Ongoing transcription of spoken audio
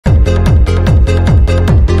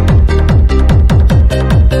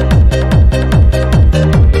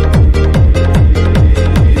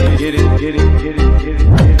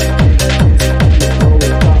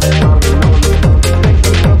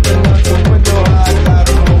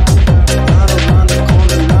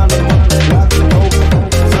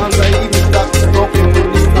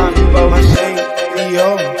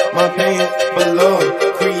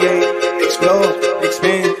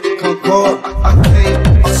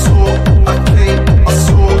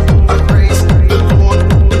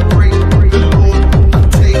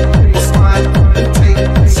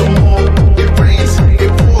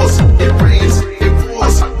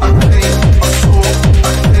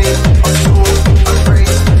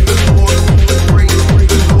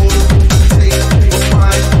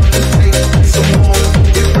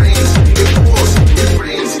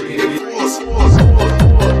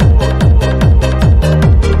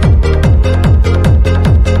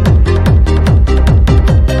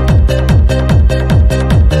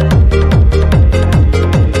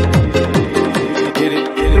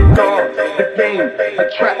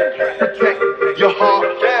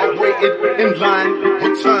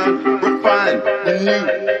refine the new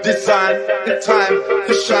design. The time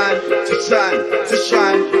to shine, to shine, to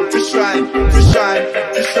shine, to shine, to shine,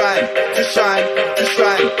 to shine, to shine, to shine, to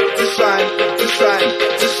shine, to shine,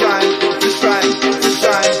 to shine, to shine, to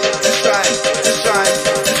shine, to shine, to shine,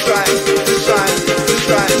 to shine, to shine, to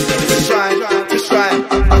shine, to shine, to shine.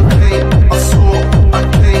 I paint, I saw, I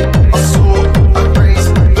paint, I saw, I praise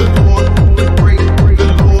the Lord, the break, the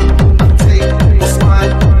Lord. I take what's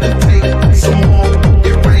mine and take some more.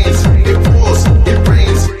 It rains, it pours, it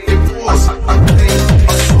rains, it pours. I paint,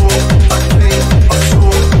 I saw, I paint, I saw,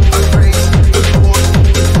 I praise the Lord,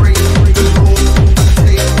 the break, the Lord. I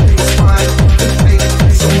take what's mine and take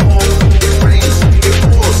some more. It rains, it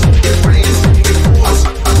pours, it rains, it pours.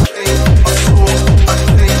 I paint, I saw, I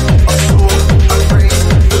paint, I saw, I praise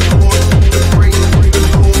the Lord, the break, the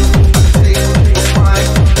Lord. I take what's mine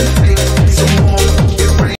and take some more.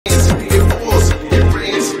 It rains, it pours, it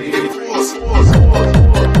rains, it pours, pours, pours.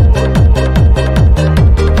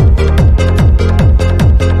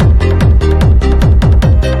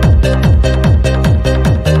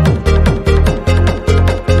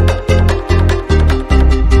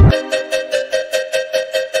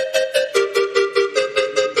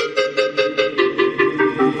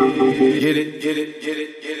 Get it, get it, get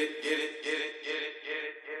it, get it, get it, get it, get it, get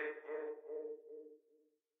it, get it.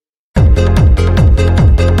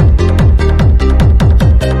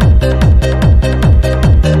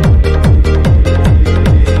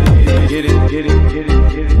 Get it, get it, get it,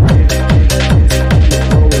 get it, get it.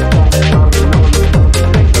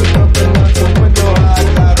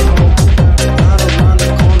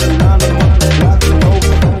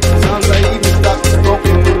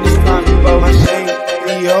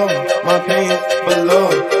 My pants,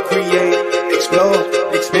 velour, create, explore,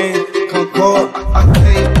 expand, concord. I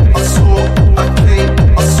paint, I saw, I paint,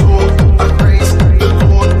 I saw, I praise the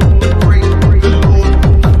Lord, the break, the Lord.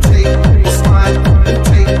 I take what's mine and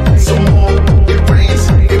take some more. It rains,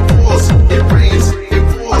 it pours, it rains, it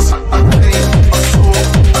pours. I paint, I saw,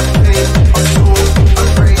 I paint, I saw, I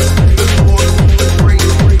praise the Lord, the break,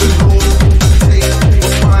 the Lord. I take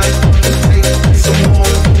what's mine and take some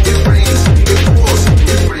more. It rains, it pours,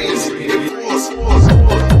 it rains.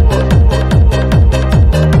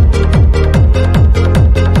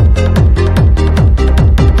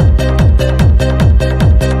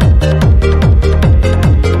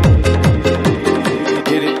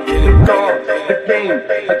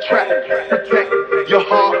 Attract, protect your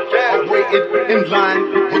heart, waited in line,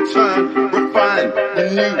 return, refine the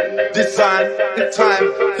new design. The time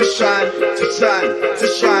to shine, to shine, to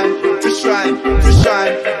shine, to shine, to shine, to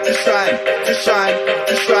shine, to shine, to shine,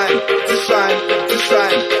 to shine, to shine, to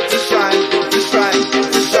shine, to shine, to shine,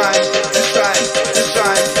 to shine, to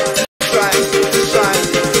shine, to shine, to shine,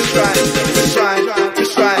 to shine, to shine, to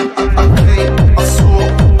shine. I paint, I saw,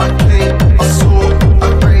 I paint, I saw,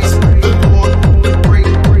 I praise the Lord, the break,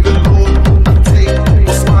 the Lord. I take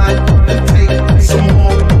what's mine and take some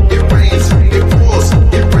more. It rains, it pours,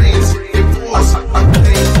 it rains, it pours. I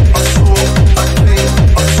paint, I saw, I paint,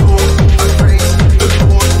 I saw, I praise the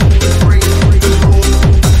Lord, the break, the Lord.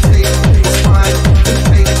 I take what's mine and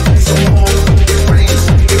take some more. It rains,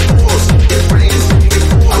 it pours, it rains, it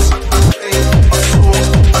pours. I paint, I saw,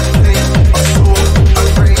 I paint, I saw, I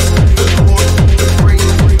praise the Lord, the break,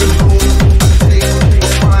 the Lord. I take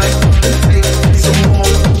what's mine and take some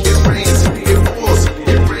more. It rains, it pours,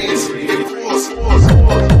 it rains, it pours, pours,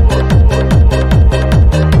 pours.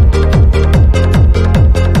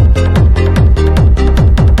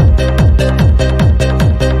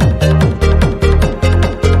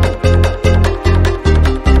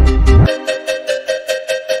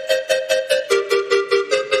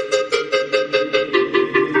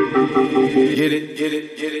 Get it, get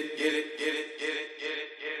it, get it, get it, get it, get it, get it,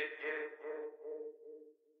 get it, get it.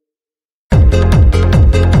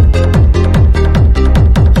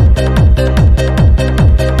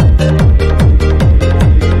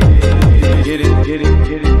 Get it, get it,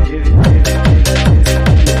 get it, get it, get it.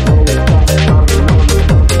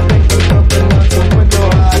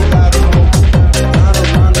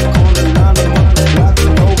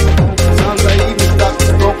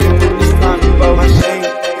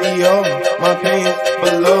 Dior, my pants,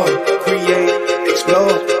 velour, create,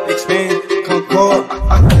 explore, expand, concord.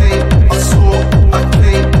 I paint, I saw, I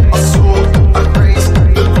paint, I saw, I praise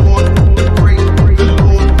the Lord, the break, the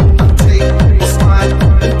Lord. I take what's mine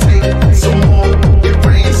and take some more. It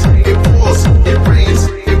rains, it pours, it rains,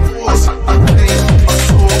 it pours. I paint, I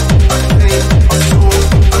saw, I paint, I saw,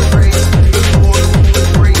 I praise the Lord, the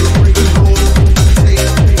break, the Lord. I take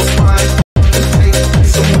what's mine and take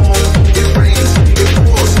some more. It rains, it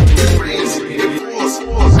pours, it rains, it pours,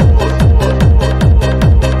 pours, pours, pours.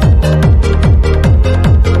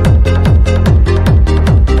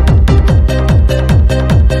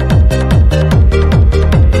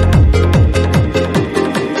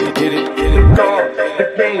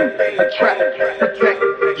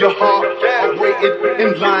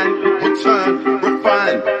 in line, return,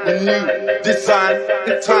 refine the new design.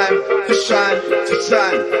 In time to shine, to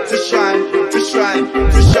shine, to shine, to shine,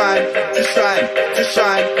 to shine, to shine, to shine, to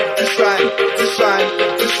shine, to shine, to shine,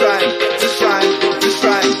 to shine, to shine, to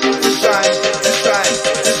shine, to shine,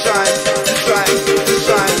 to shine, to shine, to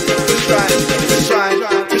shine, to shine, to shine,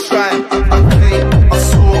 to shine. I came, I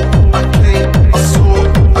saw, I came, I saw,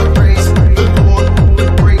 I praise the Lord, the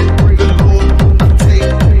break, the Lord. I take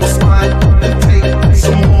what's mine and take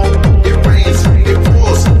some more. It rains, it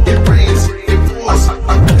pours, it rains, it pours.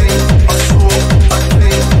 I came, I saw, I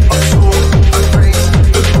came, I saw, I praise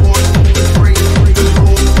the Lord, the break, the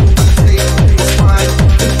Lord. I take what's mine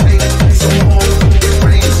and take some more. It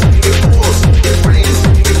rains, it pours, it rains,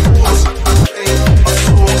 it pours. I came, I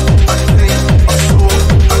saw, I came, I saw,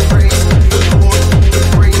 I praise the Lord, the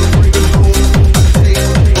break, the Lord. I take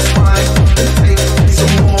what's mine and take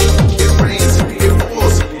some more. It rains, it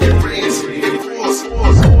pours, it rains, it pours,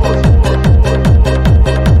 pours, pours.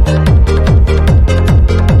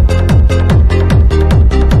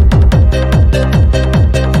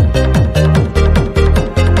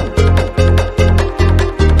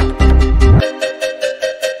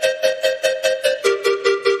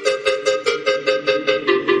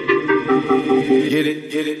 Get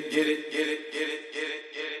it, get it, get it, get it, get it, get it, get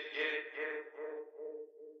it, get it, get it.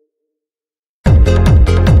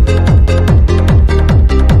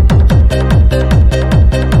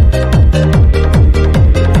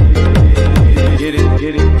 Get it,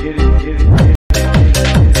 get it, get it, get it.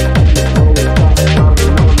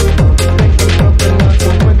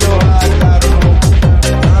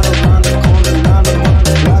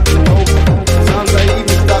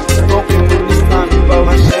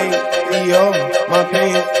 My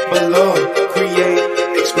pain, below, create,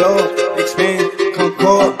 explode, expand,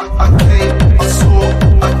 concord. I came, I saw,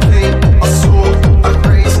 I came, I saw, I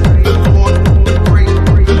praise the Lord, the break,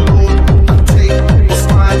 the Lord. I take what's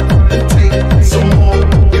mine and take some more.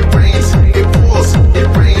 It rains, it pours, it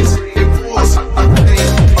rains, it pours. I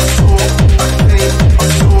came, I saw, I came, I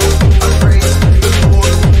saw, I praise the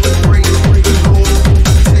Lord, the break, the Lord.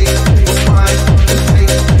 I take what's mine and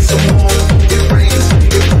take some more. It rains,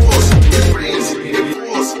 it pours, it rains, it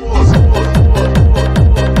pours, pours, pours, pours.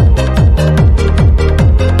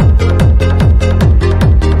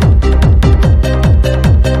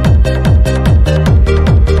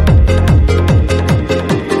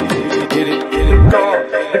 Get it, get it.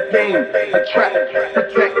 Guard the game, attract,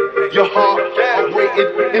 protect your heart. I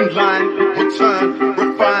waited in line, return,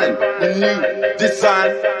 refine the new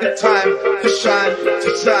design. In time to shine, to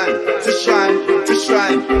shine, to shine, to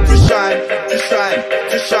shine, to shine, to shine,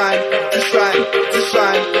 to shine, to shine, to shine, to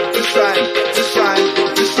shine, to shine, to shine, to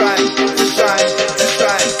shine, to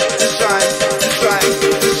shine, to shine, to shine,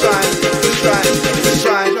 to shine, to shine, to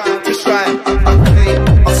shine, to shine. I came,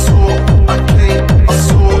 I saw, I came, I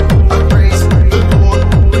saw, I praise the Lord,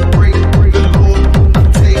 the break, the Lord. I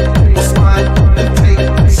take what's mine and take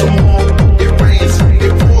some more. It rains,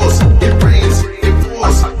 it pours, it rains, it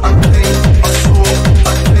pours. I came, I saw,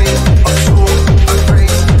 I came, I saw, I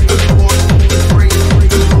praise the Lord, the break,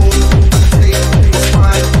 the Lord.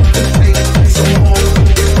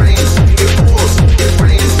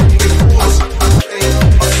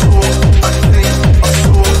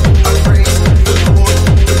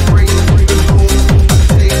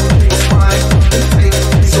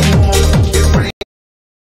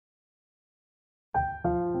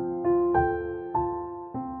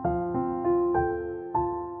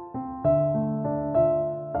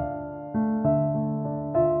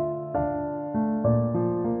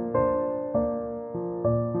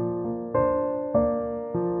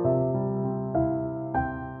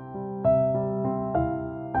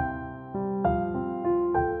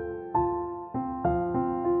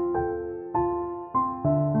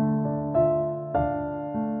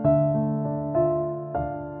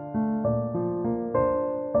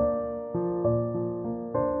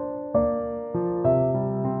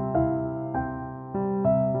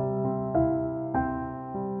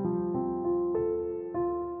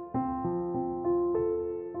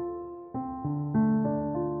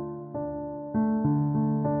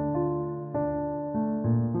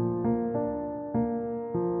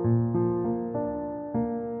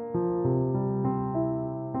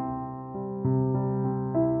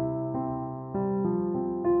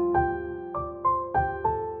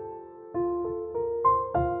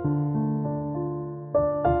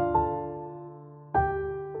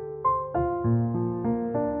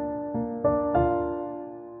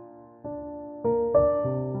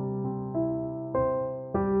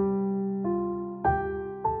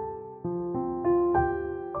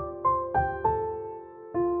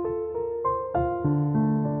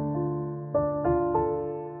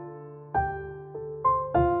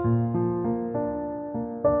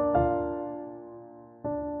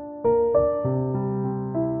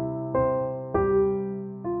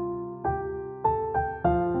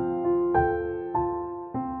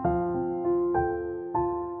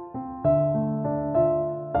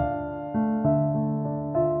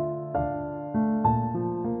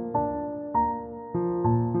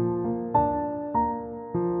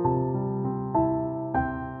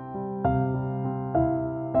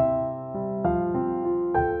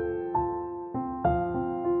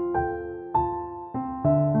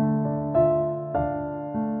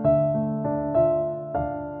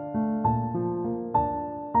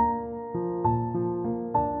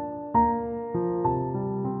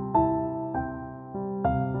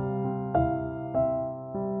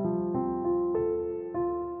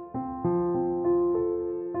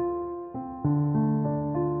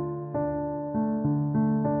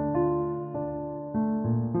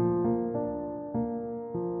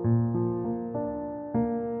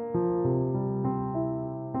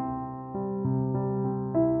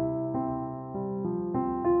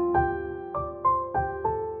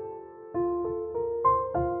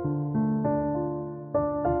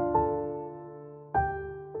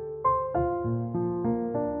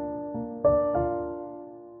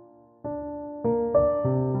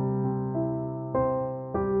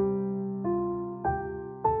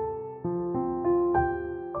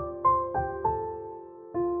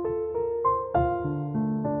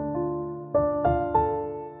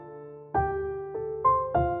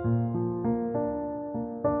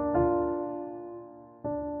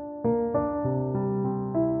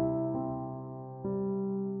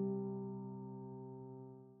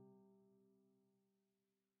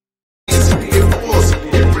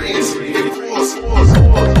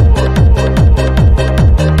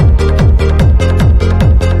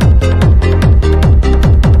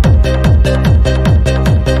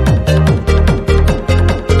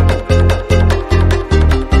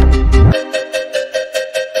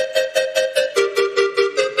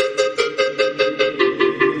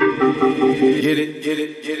 get it, get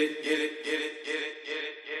it, get it, get it, get it, get it, get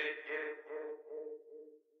it, get it, get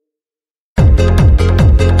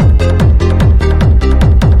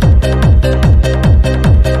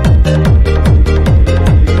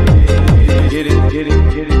it. Get it, get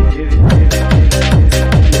it, get it, get it.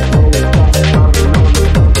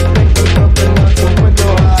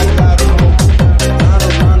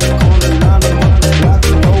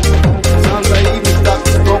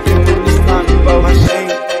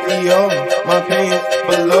 My pain,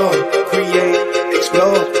 velour, create,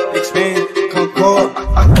 explode, expand, concord.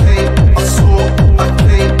 I came, I saw, I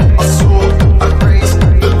came, I saw, I praise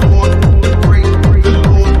the Lord, the great, the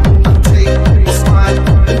Lord. I take what's mine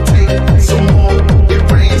and take some more. It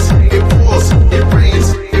rains, it pours, it rains,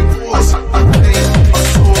 it pours. I came, I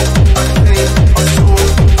saw, I came, I saw,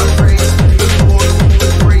 I praise the Lord, the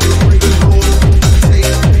great, the Lord. I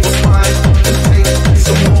take what's mine and take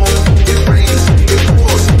some more. It rains, it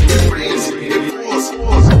pours, it rains.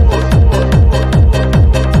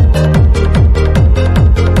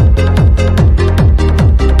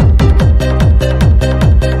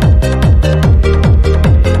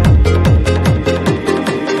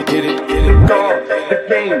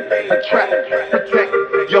 Attract, protect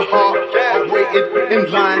your heart, waited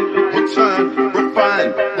in line, return,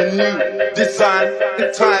 refine, renew, design,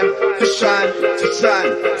 in time to shine, to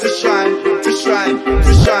shine, to shine, to shine,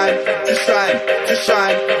 to shine, to shine, to shine, to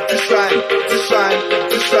shine, to shine, to shine,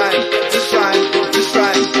 to shine, to shine,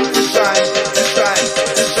 to shine, to shine,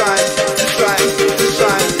 to shine, to shine, to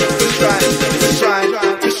shine, to shine, to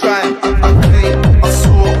shine, to shine. I came, I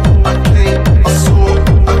saw, I came, I saw,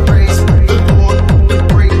 I praise the Lord, the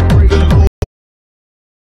great, the Lord.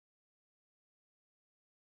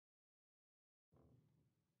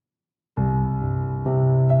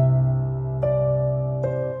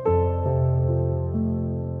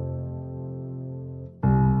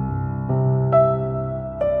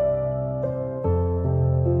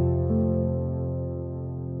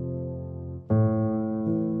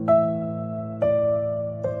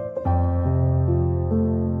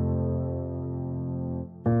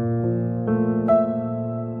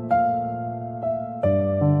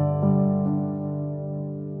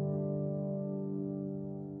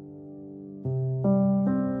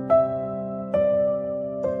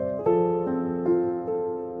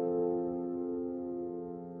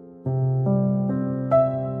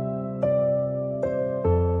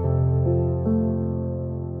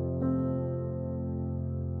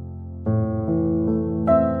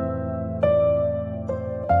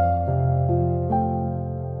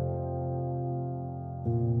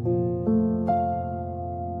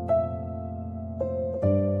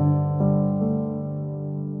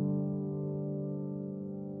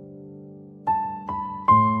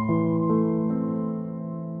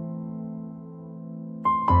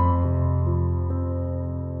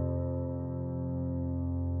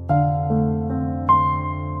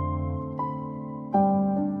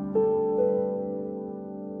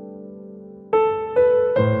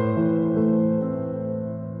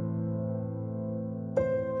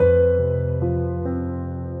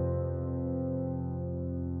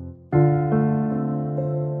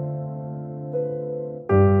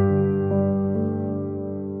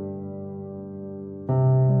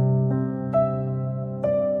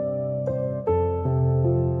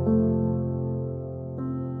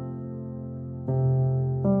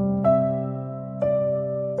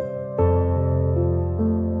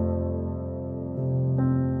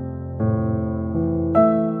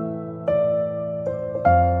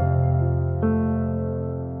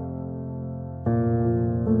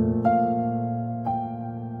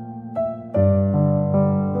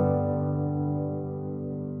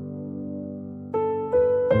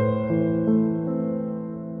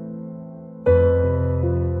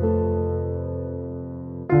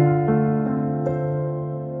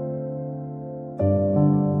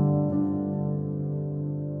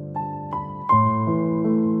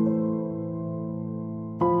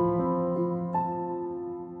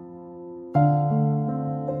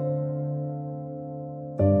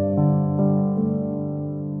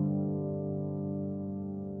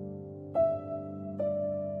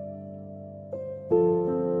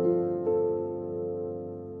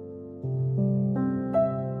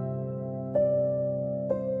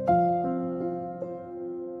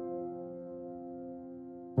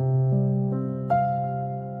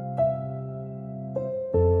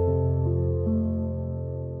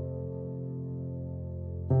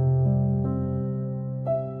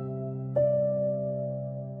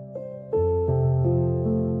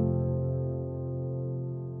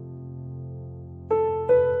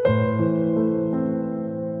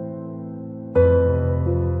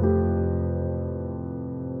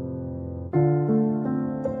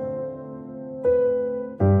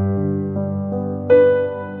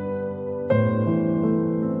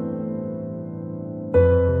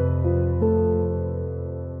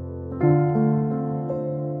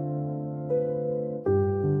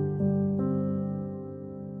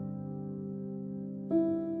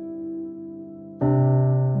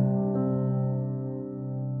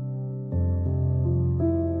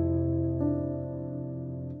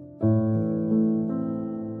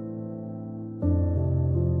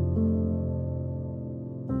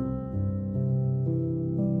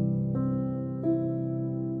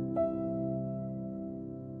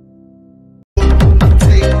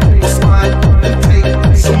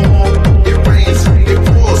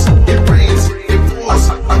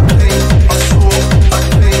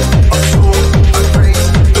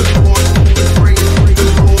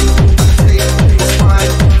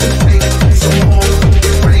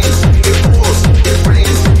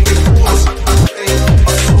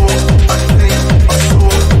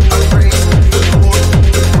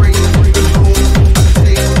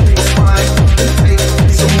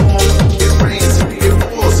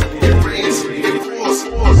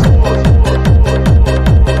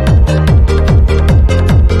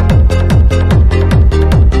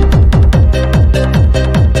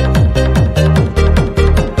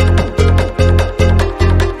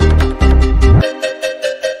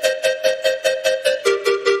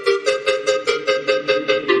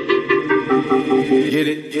 get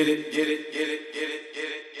it, get it, get it, get it, get it, get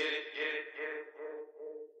it, get it, get it.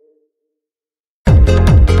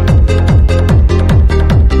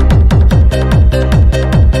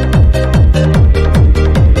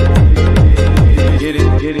 Get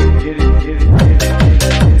it, get it, get it, get it, get it.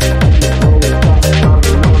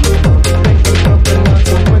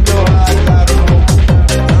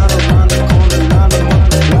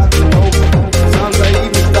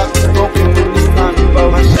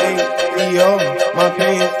 My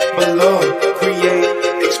pants, velour, create,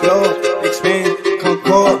 explore, expand,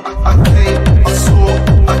 concord. I came, I saw,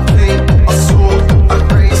 I came, I saw, I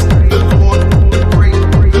praise the Lord, the great,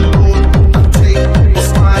 the Lord. I take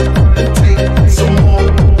what's mine and take some more.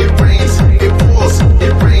 It rains, it pours,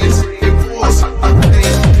 it rains, it pours. I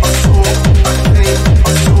came, I saw, I came,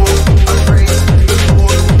 I saw, I praise the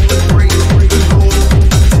Lord, the great, the Lord.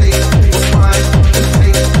 I take what's mine and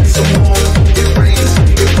take some more. It rains,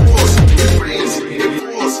 it pours, it rains.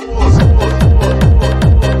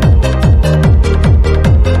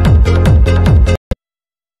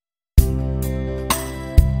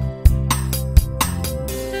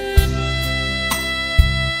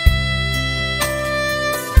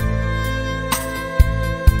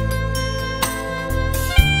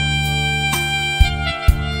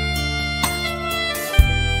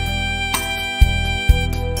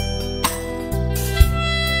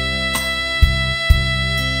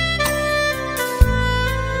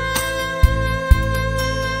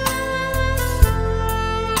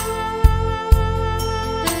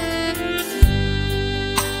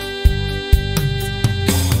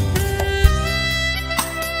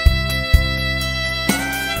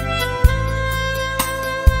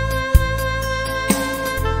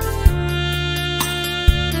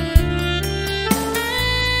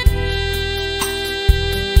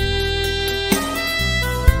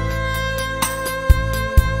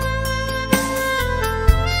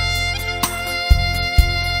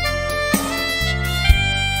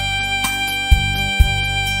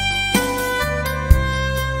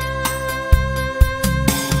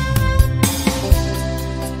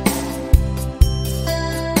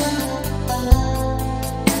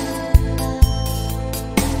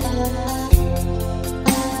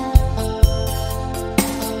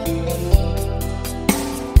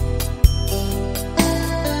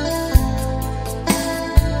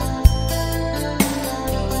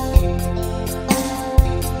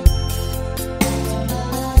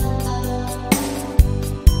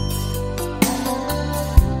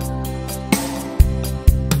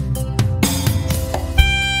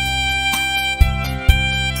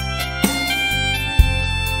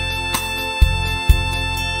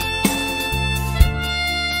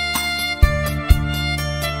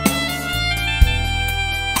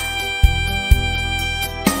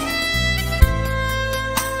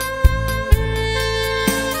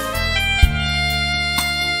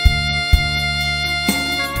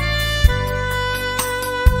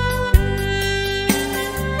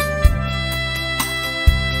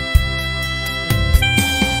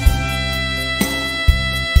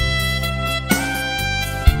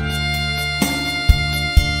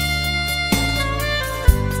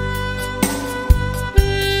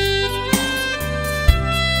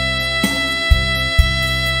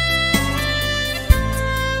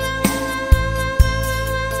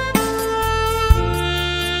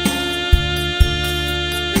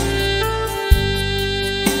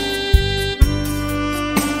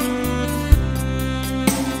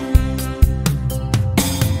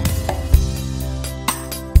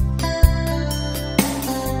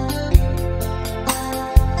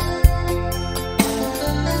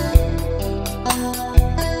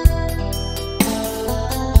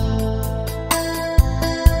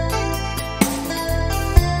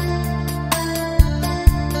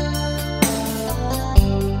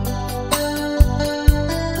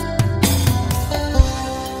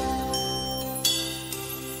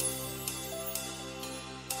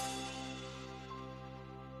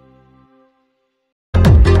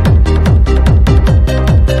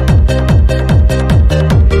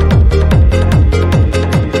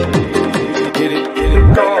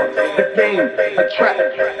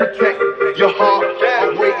 Protect your heart,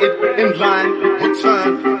 await it in line,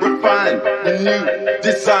 return, refine the new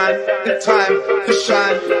design, in time to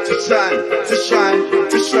shine, to shine, to shine.